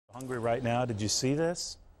Hungry right now. Did you see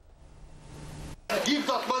this? Give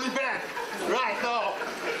that money back right now.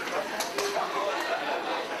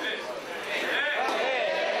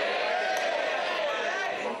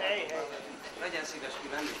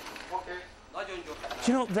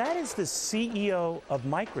 You know, that is the CEO of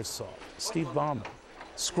Microsoft, Steve Balmer,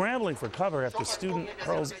 scrambling for cover after a student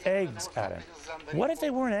hurls eggs at him. What if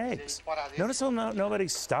they weren't eggs? Notice how nobody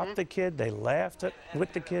stopped the kid. They laughed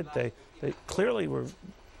with the kid. They clearly were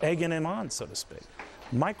egging him on, so to speak.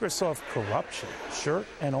 Microsoft corruption, shirt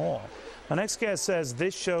and all. My next guest says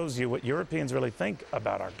this shows you what Europeans really think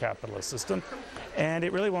about our capitalist system, and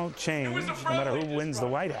it really won't change no matter who wins the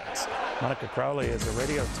White House. Monica Crowley is a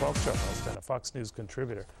radio talk show host and a Fox News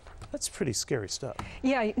contributor. That's pretty scary stuff.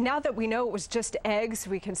 Yeah, now that we know it was just eggs,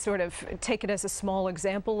 we can sort of take it as a small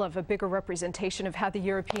example of a bigger representation of how the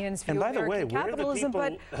Europeans view American capitalism.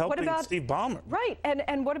 But what about Steve Balmer? Right,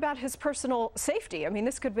 and what about his personal safety? I mean,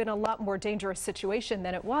 this could have been a lot more dangerous situation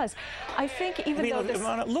than it was. I think even though this...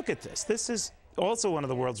 Look at this. This is also one of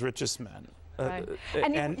the world's richest men. Right.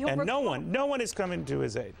 And no one is coming to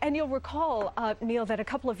his aid. And you'll recall, Neil, that a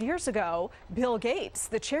couple of years ago, Bill Gates,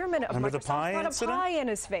 the chairman of Microsoft, brought a pie in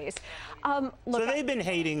his face. So they've been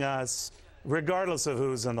hating us regardless of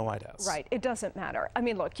who's in the White House. Right. It doesn't matter. I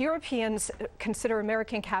mean, look, Europeans consider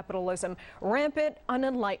American capitalism rampant,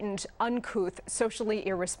 unenlightened, uncouth, socially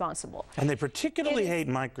irresponsible. And they particularly hate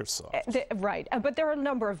Microsoft. Right. But there are a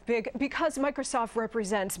number of because Microsoft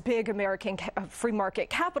represents big American free market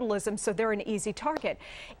capitalism, so they're an easy target.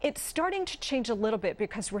 It's starting to change a little bit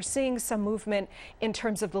because we're seeing some movement in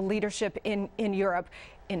terms of the leadership in Europe.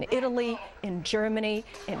 In Italy, in Germany,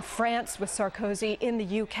 in France with Sarkozy, in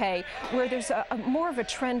the UK, where there's more of a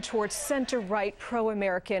trend towards center-right,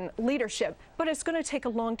 pro-American leadership. But it's going to take a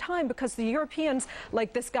long time because the Europeans,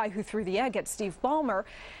 like this guy who threw the egg at Steve Ballmer,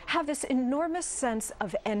 have this enormous sense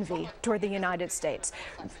of envy toward the United States.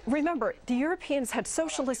 Remember, the Europeans had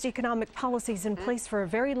socialist economic policies in place for a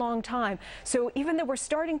very long time. So even though we're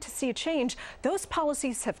starting to see a change, those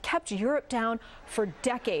policies have kept Europe down for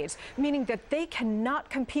decades, meaning that they cannot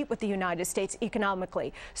compete with the United States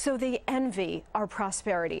economically. So they envy our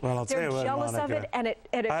prosperity. Well, I'll tell you what, jealous Monica, of it, and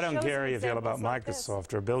it I don't care how you feel about like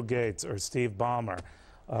Microsoft or Bill Gates or Steve Ballmer,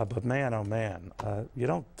 but man, oh man, you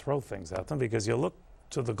don't throw things at them because you look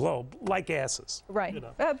to the globe like asses. Right, you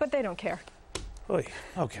know? but they don't care. Oy.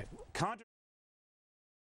 Okay.